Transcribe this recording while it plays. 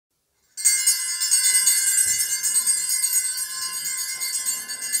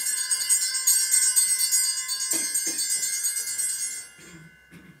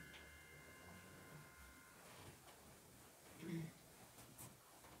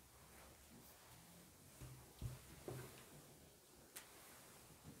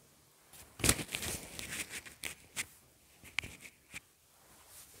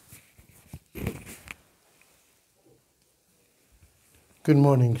Good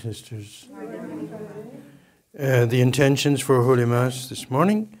morning, sisters. The intentions for Holy Mass this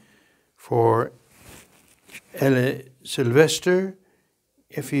morning for Elle Sylvester,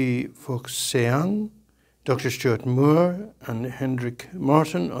 Effie Foxeang, Dr. Stuart Moore and Hendrik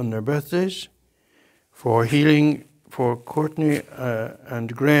Martin on their birthdays, for healing for Courtney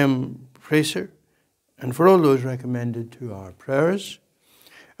and Graham Fraser, and for all those recommended to our prayers,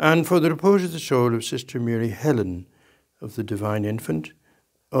 and for the repose of the soul of Sister Mary Helen of the Divine Infant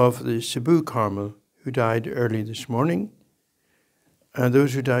of the Cebu Carmel, who died early this morning, and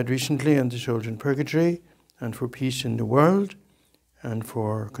those who died recently and the souls in purgatory, and for peace in the world, and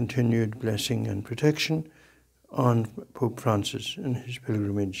for continued blessing and protection on Pope Francis and his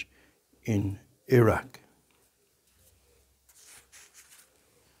pilgrimage in Iraq.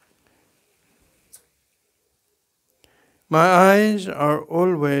 My eyes are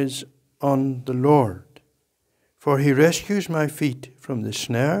always on the Lord, for he rescues my feet from the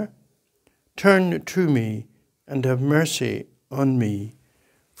snare. Turn to me and have mercy on me,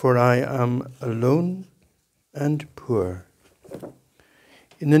 for I am alone and poor.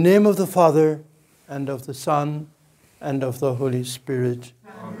 In the name of the Father, and of the Son, and of the Holy Spirit.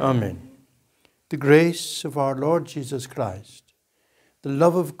 Amen. Amen. The grace of our Lord Jesus Christ, the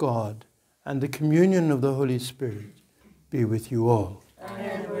love of God, and the communion of the Holy Spirit be with you all.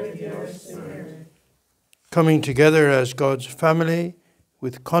 And with your spirit. Coming together as God's family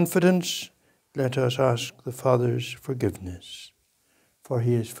with confidence, let us ask the Father's forgiveness, for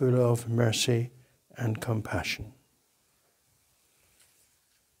he is full of mercy and compassion.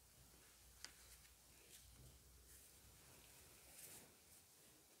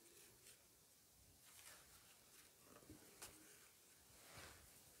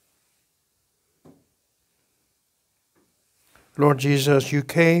 Lord Jesus, you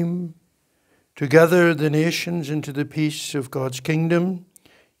came to gather the nations into the peace of God's kingdom.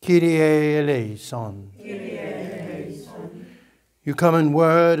 Kyrie eleison. Kyrie eleison. You come in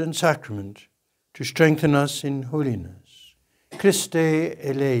word and sacrament to strengthen us in holiness. Christe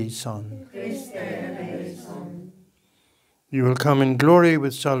eleison. Christe eleison. You will come in glory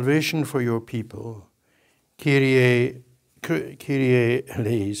with salvation for your people. Kyrie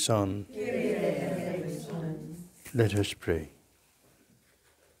eleison. Kyrie eleison. Let us pray.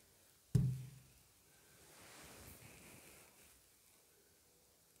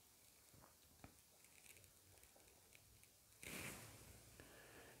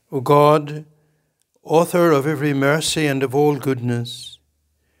 O God, author of every mercy and of all goodness,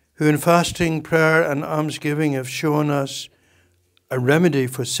 who in fasting, prayer, and almsgiving have shown us a remedy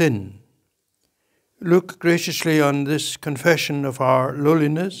for sin, look graciously on this confession of our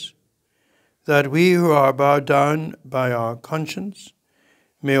lowliness, that we who are bowed down by our conscience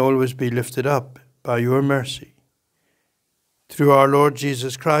may always be lifted up by your mercy. Through our Lord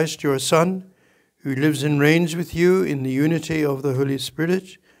Jesus Christ, your Son, who lives and reigns with you in the unity of the Holy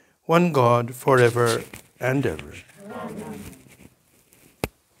Spirit, one God, forever and ever. Amen.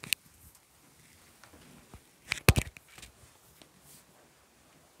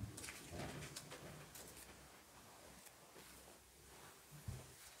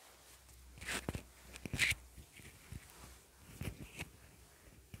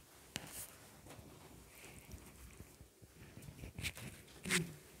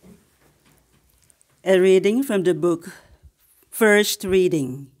 A reading from the book, first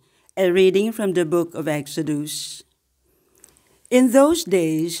reading. A reading from the book of Exodus. In those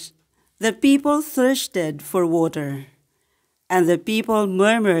days, the people thirsted for water, and the people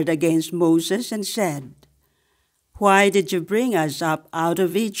murmured against Moses and said, "Why did you bring us up out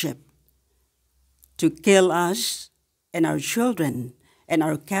of Egypt? To kill us and our children and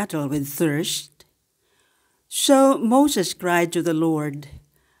our cattle with thirst?" So Moses cried to the Lord,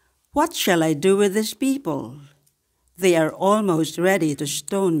 "What shall I do with this people? They are almost ready to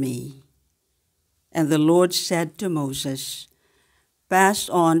stone me." And the Lord said to Moses, "Pass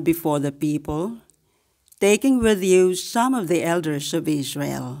on before the people, taking with you some of the elders of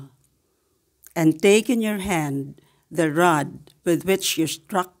Israel, and take in your hand the rod with which you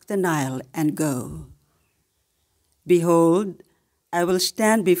struck the Nile, and go. Behold, I will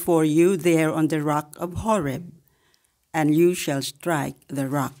stand before you there on the rock of Horeb, and you shall strike the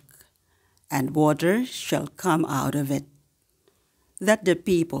rock, and water shall come out of it, that the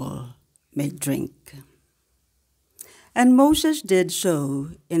people may drink." And Moses did so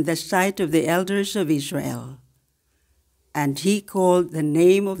in the sight of the elders of Israel. And he called the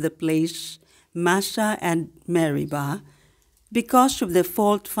name of the place Massah and Meribah, because of the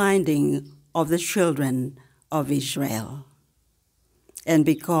fault-finding of the children of Israel, and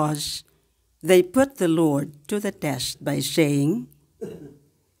because they put the Lord to the test by saying,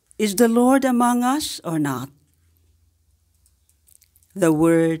 Is the Lord among us or not? The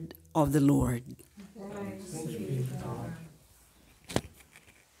word of the Lord.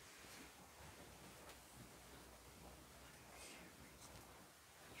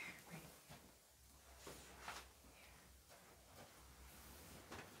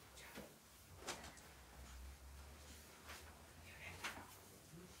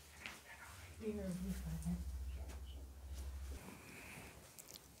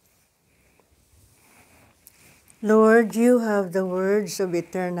 Lord, you have the words of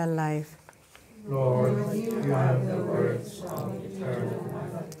eternal life. Lord, you have the words of eternal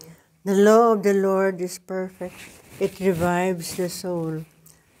life. The law of the Lord is perfect. It revives the soul.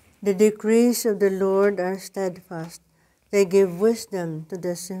 The decrees of the Lord are steadfast. They give wisdom to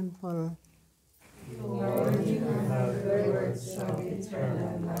the simple. Lord, you have the words of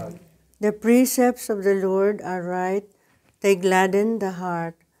eternal life. The precepts of the Lord are right. They gladden the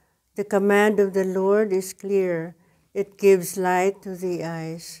heart. The command of the Lord is clear. It gives light to the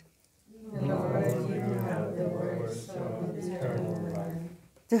eyes. Lord, you have the words of eternal life.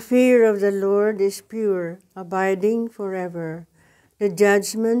 The fear of the Lord is pure, abiding forever. The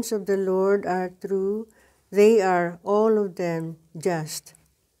judgments of the Lord are true. They are all of them just.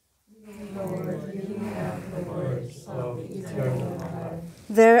 Lord, you have the words of eternal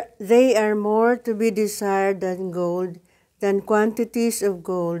life. They are more to be desired than gold, than quantities of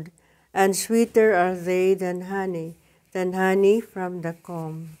gold, and sweeter are they than honey from the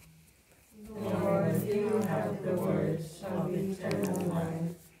comb. Lord, you have the words of eternal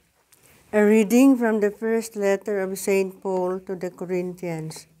life. A reading from the first letter of St. Paul to the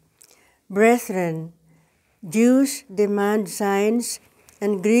Corinthians. Brethren, Jews demand signs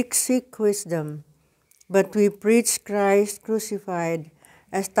and Greeks seek wisdom, but we preach Christ crucified,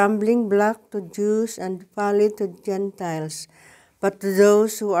 a stumbling block to Jews and folly to Gentiles. But to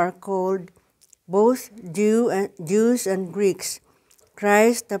those who are called, both Jews and Greeks,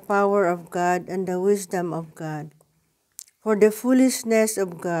 Christ the power of God and the wisdom of God. For the foolishness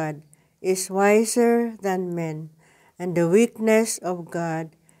of God is wiser than men, and the weakness of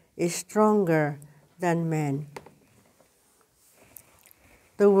God is stronger than men.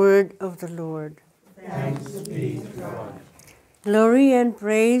 The word of the Lord. Thanks be to God. Glory and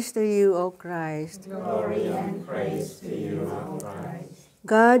praise to you, O Christ. Glory and praise to you, O Christ.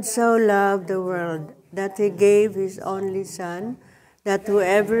 God so loved the world that he gave his only Son, that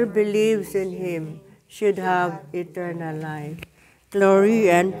whoever believes in him should have eternal life.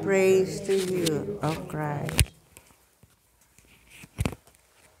 Glory and praise to you, O Christ.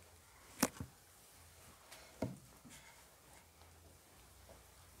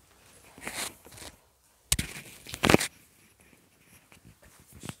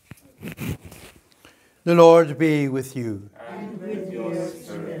 The Lord be with you. And with your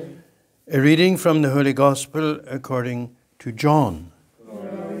spirit. A reading from the Holy Gospel according to John.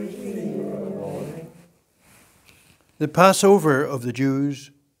 Glory to you, O Lord. The Passover of the Jews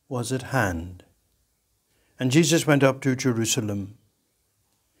was at hand, and Jesus went up to Jerusalem.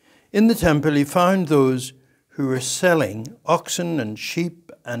 In the temple he found those who were selling oxen and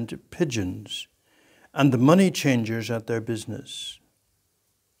sheep and pigeons, and the money changers at their business.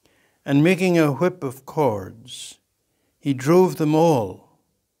 And making a whip of cords, he drove them all,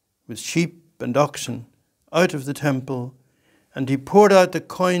 with sheep and oxen, out of the temple, and he poured out the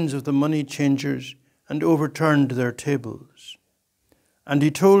coins of the money changers and overturned their tables. And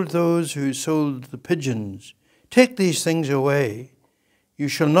he told those who sold the pigeons, "Take these things away. You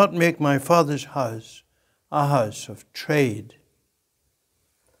shall not make my Father's house a house of trade."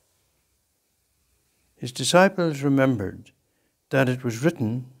 His disciples remembered that it was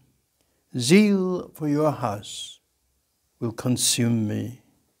written, "Zeal for your house will consume me."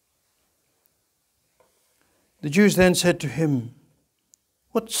 The Jews then said to him,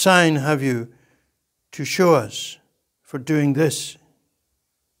 "What sign have you to show us for doing this?"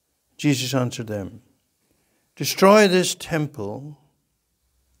 Jesus answered them, "Destroy this temple,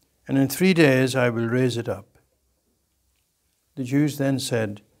 and in 3 days I will raise it up." The Jews then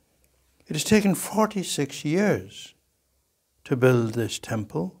said, "It has taken 46 years to build this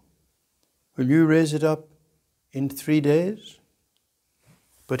temple. Will you raise it up in 3 days?"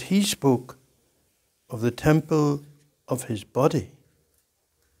 But he spoke of the temple of his body.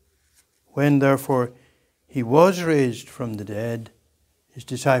 When therefore he was raised from the dead, his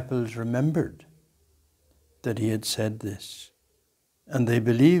disciples remembered that he had said this, and they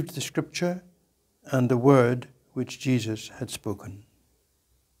believed the scripture and the word which Jesus had spoken.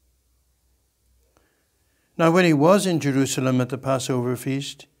 Now when he was in Jerusalem at the Passover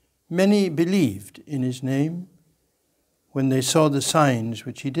feast, many believed in his name. when they saw the signs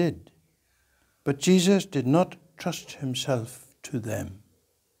which he did. But Jesus did not trust himself to them,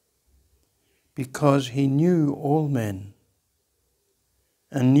 because he knew all men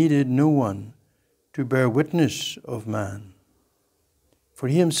and needed no one to bear witness of man, for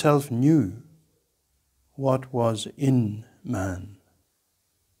he himself knew what was in man.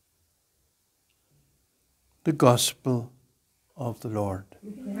 The Gospel of the Lord.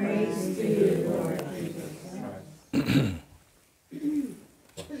 Praise to you, Lord Jesus.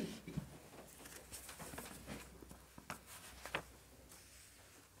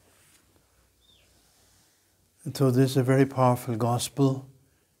 And so this is a very powerful Gospel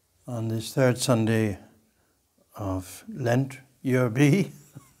on this third Sunday of Lent, year B.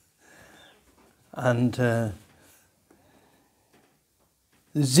 And the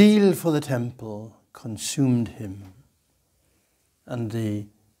zeal for the temple consumed him. And the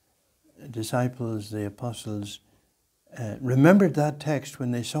disciples, the apostles, remembered that text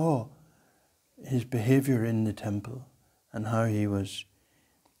when they saw his behavior in the temple and how he was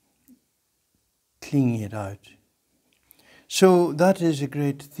cleaning it out. So that is a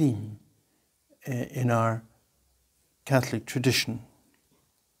great theme in our Catholic tradition.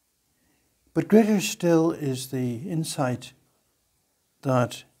 But greater still is the insight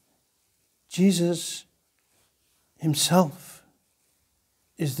that Jesus himself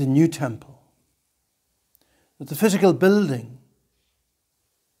is the new temple. That the physical building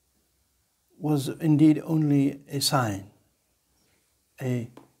was indeed only a sign, a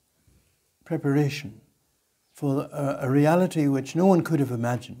preparation for a reality which no one could have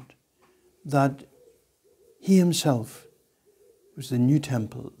imagined, that he himself was the new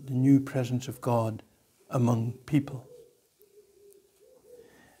temple, the new presence of God among people.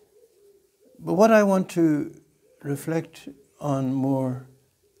 But what I want to reflect on more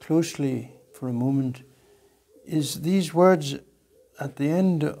closely for a moment is these words at the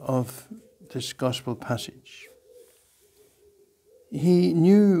end of this gospel passage. He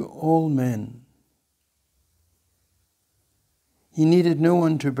knew all men. He needed no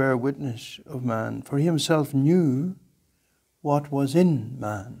one to bear witness of man, for he himself knew what was in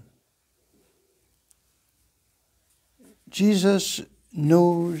man. Jesus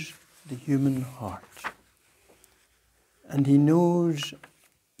knows the human heart, and he knows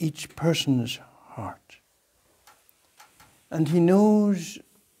each person's heart, and he knows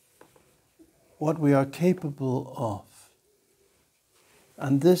what we are capable of.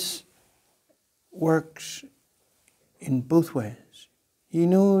 And this works in both ways. He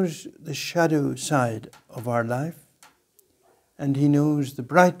knows the shadow side of our life, and he knows the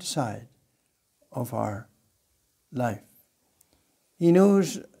bright side of our life. He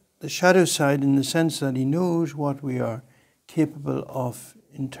knows the shadow side in the sense that he knows what we are capable of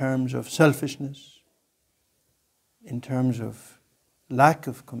in terms of selfishness, in terms of lack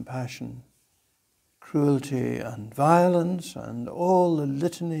of compassion, cruelty and violence, and all the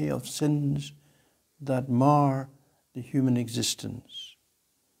litany of sins that mar the human existence.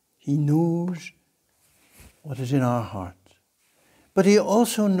 He knows what is in our heart. But he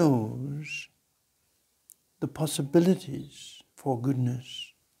also knows the possibilities for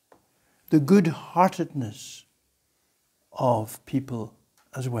goodness, the good-heartedness of people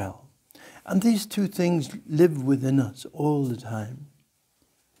as well. And these two things live within us all the time.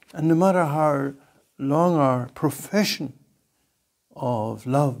 And no matter how long our profession of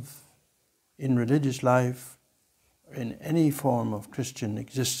love in religious life, in any form of Christian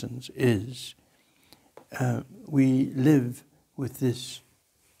existence is, we live with this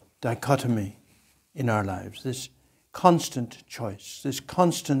dichotomy in our lives, this constant choice, this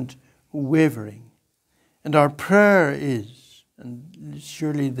constant wavering. And our prayer is, and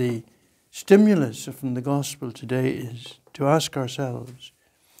surely the stimulus from the gospel today is to ask ourselves,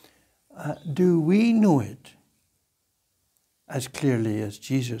 do we know it as clearly as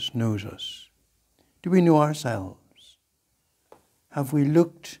Jesus knows us? Do we know ourselves? Have we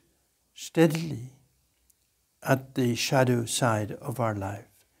looked steadily at the shadow side of our life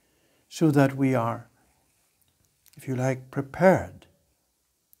so that we are, if you like, prepared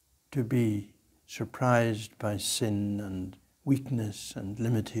to be surprised by sin and weakness and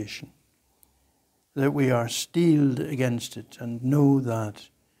limitation? That we are steeled against it and know that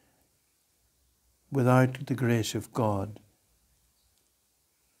without the grace of God,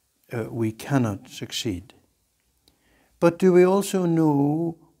 we cannot succeed. But do we also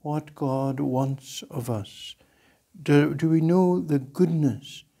know what God wants of us? Do we know the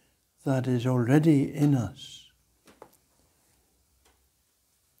goodness that is already in us?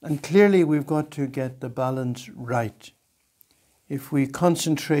 And clearly we've got to get the balance right. If we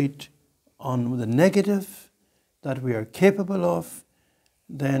concentrate on the negative, that we are capable of,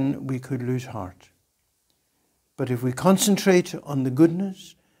 then we could lose heart. But if we concentrate on the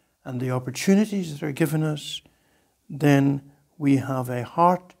goodness and the opportunities that are given us, then we have a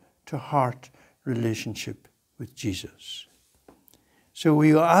heart-to-heart relationship with Jesus. So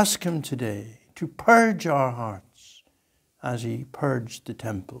we will ask him today to purge our hearts as he purged the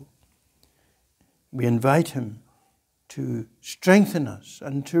temple. We invite him to strengthen us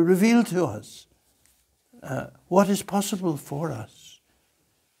and to reveal to us what is possible for us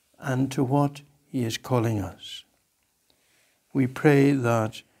and to what he is calling us. We pray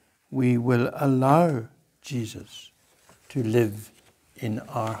that we will allow Jesus to live in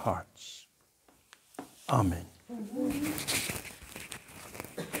our hearts. Amen.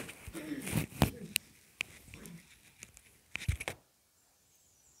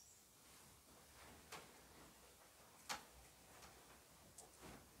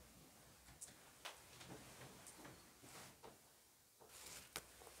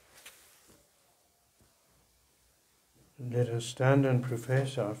 Let us stand and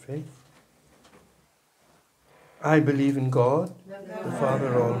profess our faith. I believe in God, the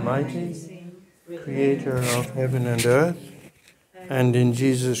Father Almighty, creator of heaven and earth, and in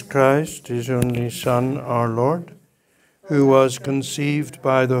Jesus Christ, his only Son, our Lord, who was conceived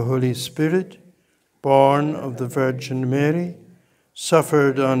by the Holy Spirit, born of the Virgin Mary,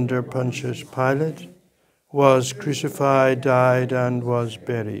 suffered under Pontius Pilate, was crucified, died, and was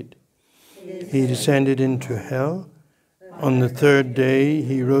buried. He descended into hell. On the third day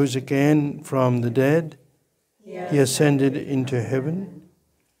he rose again from the dead. He ascended into heaven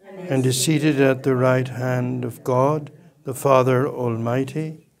and is seated at the right hand of God, the Father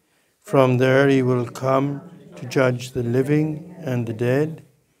Almighty. From there he will come to judge the living and the dead.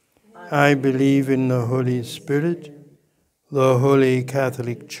 I believe in the Holy Spirit, the Holy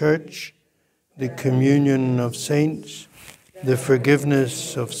Catholic Church, the communion of saints, the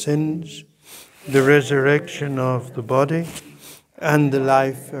forgiveness of sins, the resurrection of the body, and the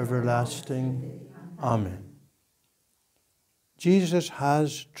life everlasting. Amen. Jesus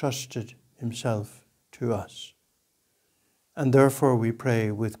has trusted himself to us, and therefore we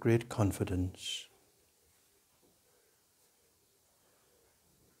pray with great confidence.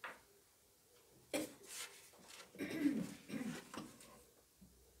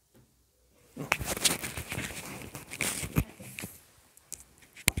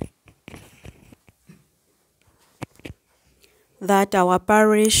 That our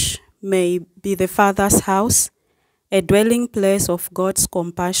parish may be the Father's house, a dwelling place of God's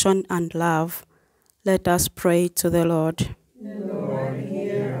compassion and love, let us pray to the Lord. Lord,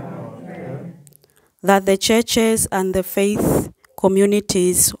 hear our prayer. That the churches and the faith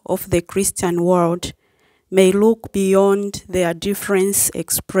communities of the Christian world may look beyond their different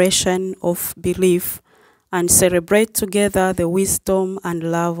expression of belief and celebrate together the wisdom and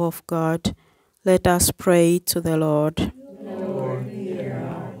love of God, let us pray to the Lord. Lord, hear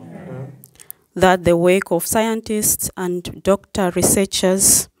our prayer. That the work of scientists and doctor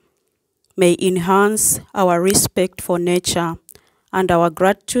researchers may enhance our respect for nature and our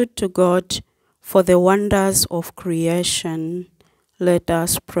gratitude to God for the wonders of creation. Let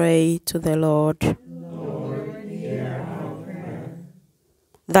us pray to the Lord. Lord, hear our prayer.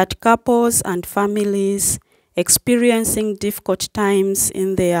 That couples and families experiencing difficult times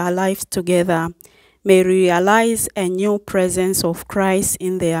in their lives together may realize a new presence of Christ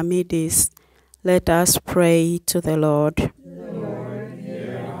in their midst. Let us pray to the Lord. Lord,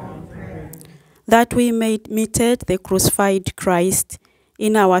 hear our prayer. That we may imitate the crucified Christ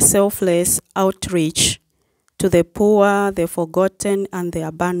in our selfless outreach to the poor, the forgotten, and the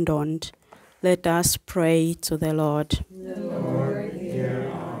abandoned. Let us pray to the Lord. Lord,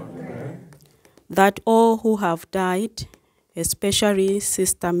 hear our prayer. That all who have died, especially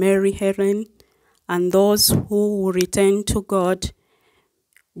Sister Mary Helen, and those who will return to God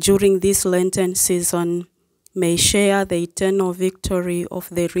during this Lenten season, may share the eternal victory of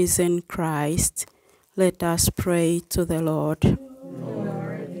the risen Christ. Let us pray to the Lord.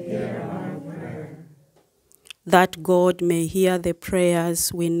 Lord, hear our prayer. That God may hear the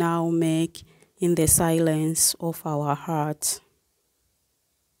prayers we now make in the silence of our hearts.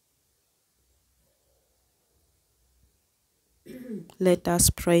 Let us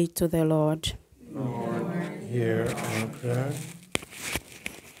pray to the Lord. Lord, hear our prayer.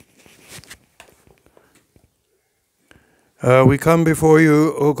 We come before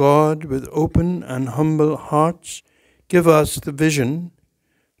you, O God, with open and humble hearts. Give us the vision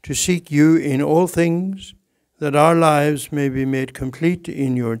to seek you in all things, that our lives may be made complete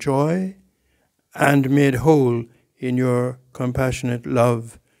in your joy and made whole in your compassionate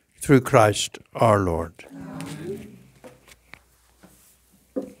love, through Christ our Lord. Amen.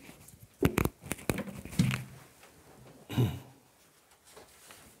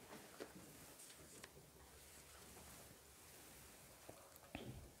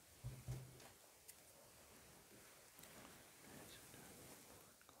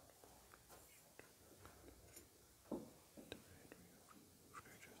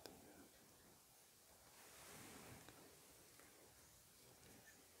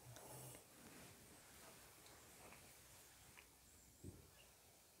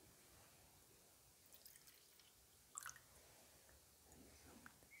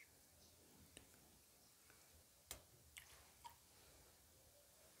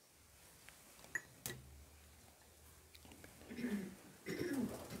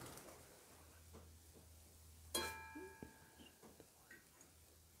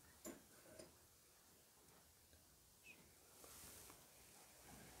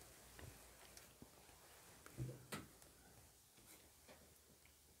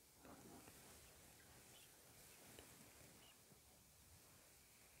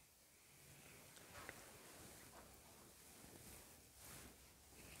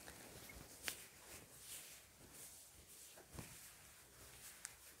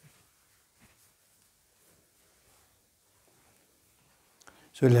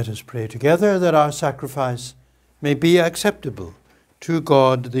 So let us pray together that our sacrifice may be acceptable to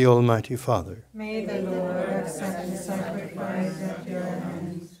God the Almighty Father. May the Lord accept the sacrifice at your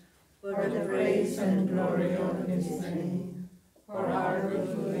hands, for the praise and glory of his name, for our good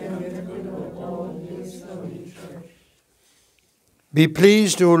and the good of all his holy church. Be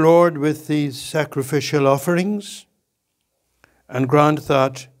pleased, O Lord, with these sacrificial offerings, and grant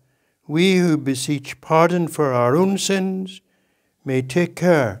that we who beseech pardon for our own sins may take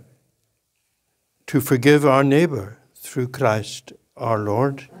care to forgive our neighbour through Christ our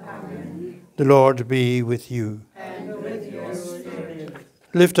Lord. Amen. The Lord be with you. And with your spirit.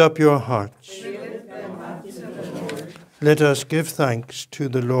 Lift up your hearts. We lift them up to the Lord. Let us give thanks to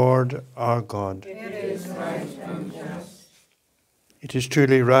the Lord our God. It is right and just. It is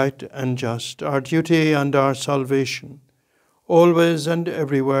truly right and just, our duty and our salvation, always and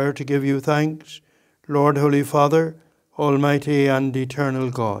everywhere to give you thanks, Lord, Holy Father, Almighty and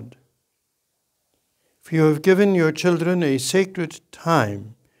eternal God. For you have given your children a sacred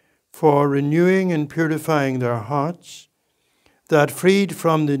time for renewing and purifying their hearts, that freed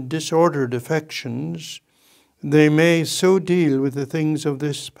from the disordered affections, they may so deal with the things of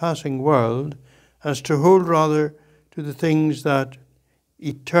this passing world as to hold rather to the things that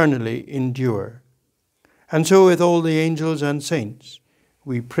eternally endure. And so with all the angels and saints,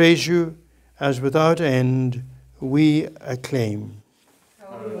 we praise you as without end we acclaim.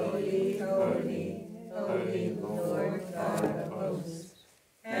 Holy, holy, holy Lord God of hosts,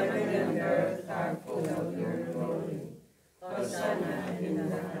 heaven and earth are full of your glory. Hosanna in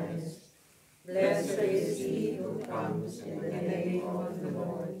the highest. Blessed is he who comes in the name of the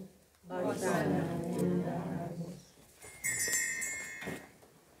Lord. Hosanna in the highest.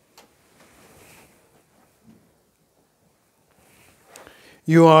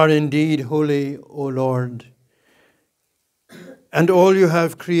 You are indeed holy, O Lord, and all you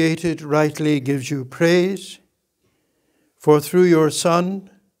have created rightly gives you praise. For through your Son,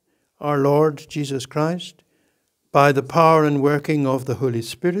 our Lord Jesus Christ, by the power and working of the Holy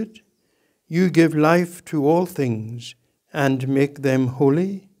Spirit, you give life to all things and make them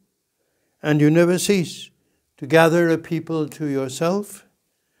holy, and you never cease to gather a people to yourself,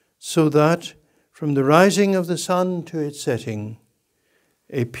 so that from the rising of the sun to its setting,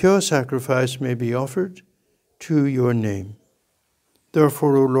 a pure sacrifice may be offered to your name.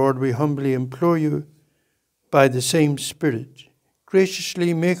 Therefore, O Lord, we humbly implore you, by the same Spirit,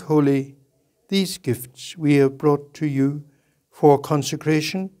 graciously make holy these gifts we have brought to you for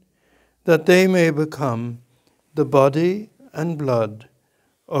consecration, that they may become the body and blood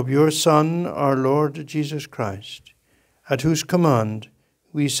of your Son, our Lord Jesus Christ, at whose command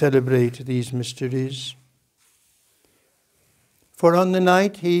we celebrate these mysteries. For on the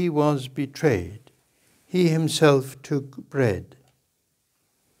night he was betrayed, he himself took bread,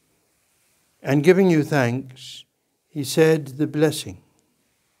 and giving you thanks, he said the blessing,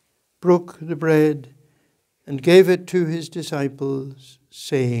 broke the bread, and gave it to his disciples,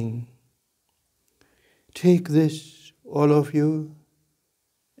 saying, "Take this, all of you,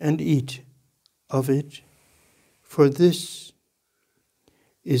 and eat of it, for this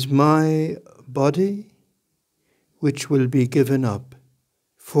is my body, which will be given up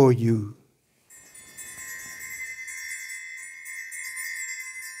for you."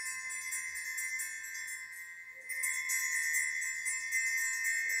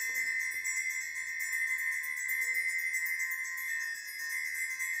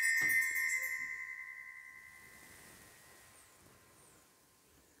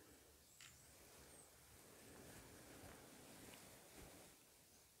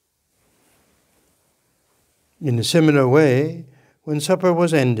 In a similar way, when supper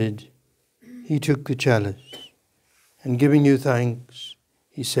was ended, he took the chalice, and giving you thanks,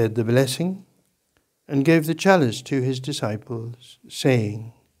 he said the blessing, and gave the chalice to his disciples,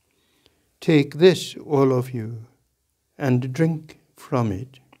 saying, "Take this, all of you, and drink from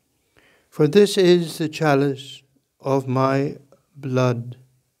it, for this is the chalice of my blood,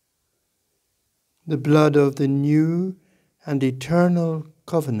 the blood of the new and eternal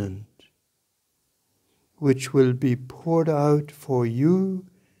covenant, which will be poured out for you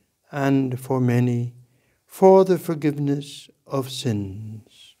and for many for the forgiveness of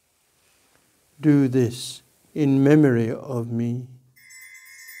sins. Do this in memory of me."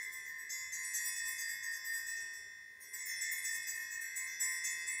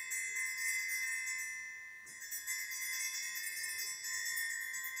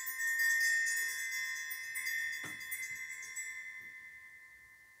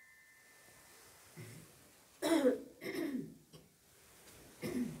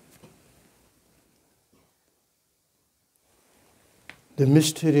 The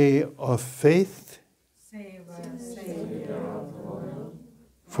mystery of faith. Save us, Savior of the world.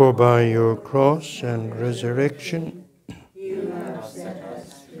 For by your cross and resurrection, You have set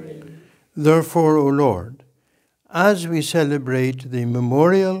us free. therefore, O Lord, as we celebrate the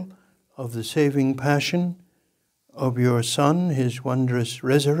memorial of the saving passion of your Son, his wondrous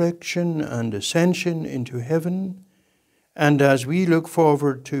resurrection and ascension into heaven, and as we look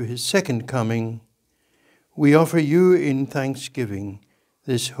forward to his second coming, we offer you in thanksgiving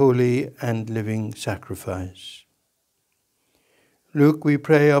this holy and living sacrifice. Look, we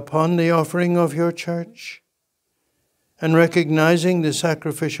pray, upon the offering of your church, and recognizing the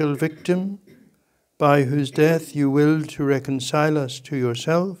sacrificial victim by whose death you willed to reconcile us to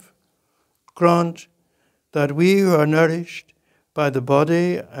yourself, grant that we who are nourished by the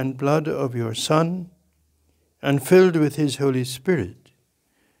body and blood of your Son and filled with his Holy Spirit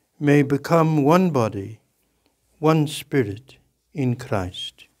may become one body, one Spirit in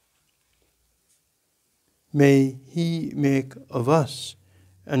Christ. May he make of us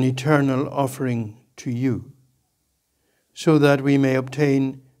an eternal offering to you, so that we may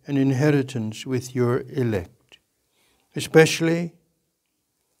obtain an inheritance with your elect, especially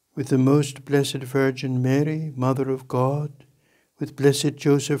with the most blessed Virgin Mary, Mother of God, with blessed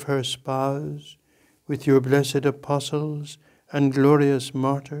Joseph, her spouse, with your blessed apostles and glorious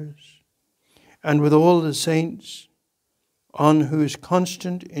martyrs, and with all the saints, on whose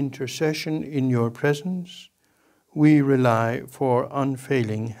constant intercession in your presence we rely for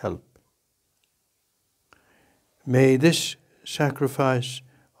unfailing help. May this sacrifice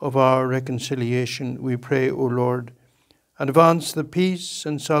of our reconciliation, we pray, O Lord, advance the peace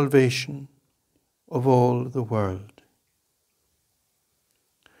and salvation of all the world.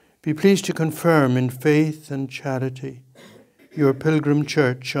 Be pleased to confirm in faith and charity your pilgrim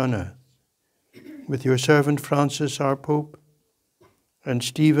church on earth, with your servant Francis, our Pope, and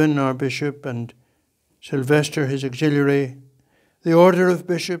Stephen, our Bishop, and Sylvester, his auxiliary, the order of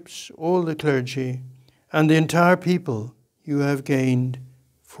bishops, all the clergy, and the entire people you have gained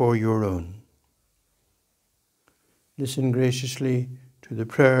for your own. Listen graciously to the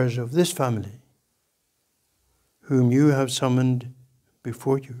prayers of this family, whom you have summoned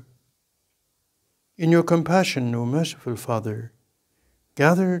before you. In your compassion, O merciful Father,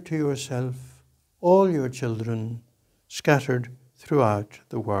 gather to yourself all your children scattered throughout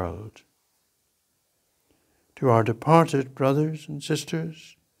the world. To our departed brothers and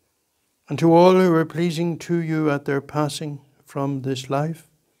sisters, and to all who are pleasing to you at their passing from this life,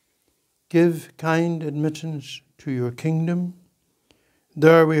 give kind admittance to your kingdom.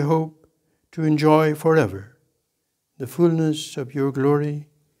 There we hope to enjoy forever the fullness of your glory,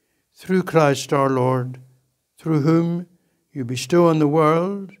 through Christ our Lord, through whom you bestow on the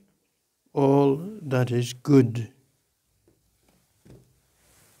world all that is good.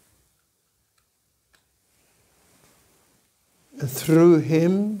 Through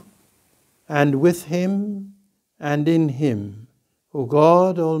him, and with him, and in him, O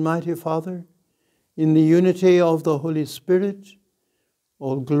God, Almighty Father, in the unity of the Holy Spirit,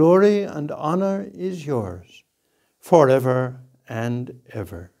 all glory and honor is yours, forever and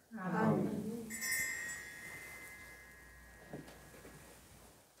ever. Amen.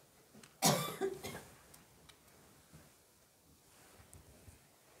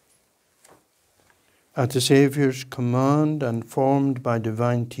 At the Saviour's command and formed by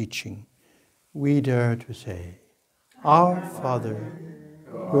divine teaching, we dare to say, Our Father,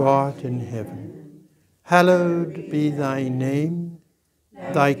 who art in heaven, hallowed be thy name.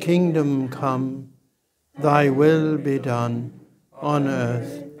 Thy kingdom come, thy will be done, on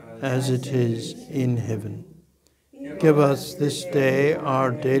earth as it is in heaven. Give us this day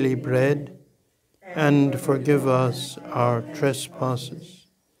our daily bread, and forgive us our trespasses,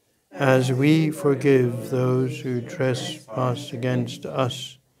 as we forgive those who trespass against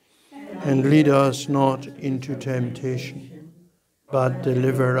us. And lead us not into temptation, but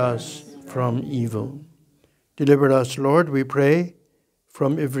deliver us from evil. Deliver us, Lord, we pray,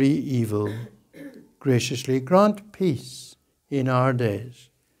 from every evil. Graciously grant peace in our days,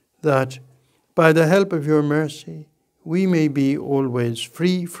 that, by the help of your mercy, we may be always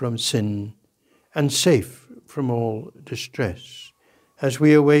free from sin and safe from all distress, as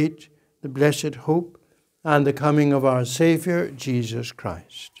we await the blessed hope and the coming of our Saviour, Jesus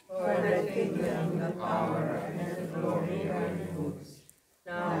Christ. For the kingdom, the power, and the glory are yours,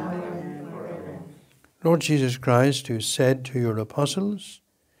 now and forever. Lord Jesus Christ, who said to your apostles,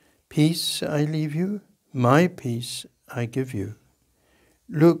 Peace I leave you, my peace I give you.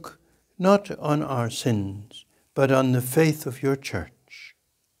 Look not on our sins, but on the faith of your church,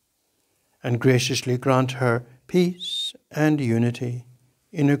 and graciously grant her peace and unity,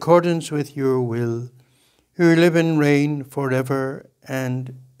 in accordance with your will, who live and reign forever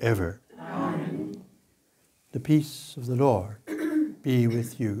and ever. Amen. The peace of the Lord be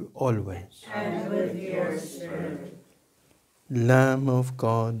with you always. And with your spirit. Lamb of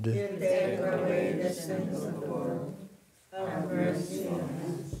God, You take away the sins of the world. Have mercy on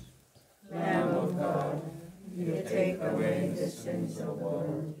us. Lamb of God, you take away the sins of the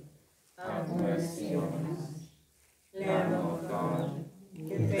world. Have mercy on us. Lamb of God,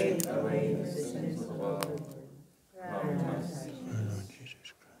 you take away the sins of the world. Have mercy on us. our Lord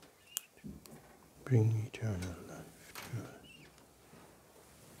Jesus Christ, bring eternal life to us.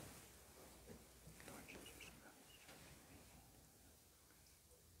 Lord Jesus Christ.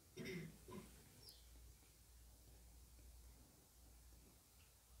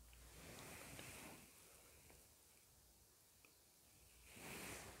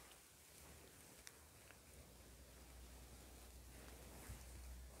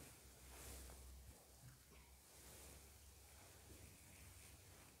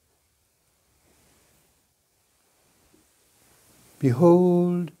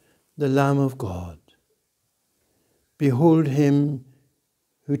 Behold the Lamb of God. Behold him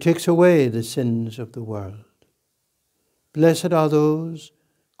who takes away the sins of the world. Blessed are those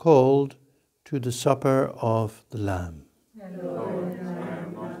called to the supper of the Lamb. Lord, I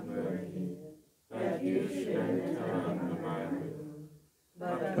am not worthy that you should enter under my roof,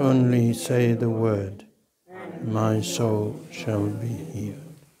 but Only say the word, my soul shall be healed.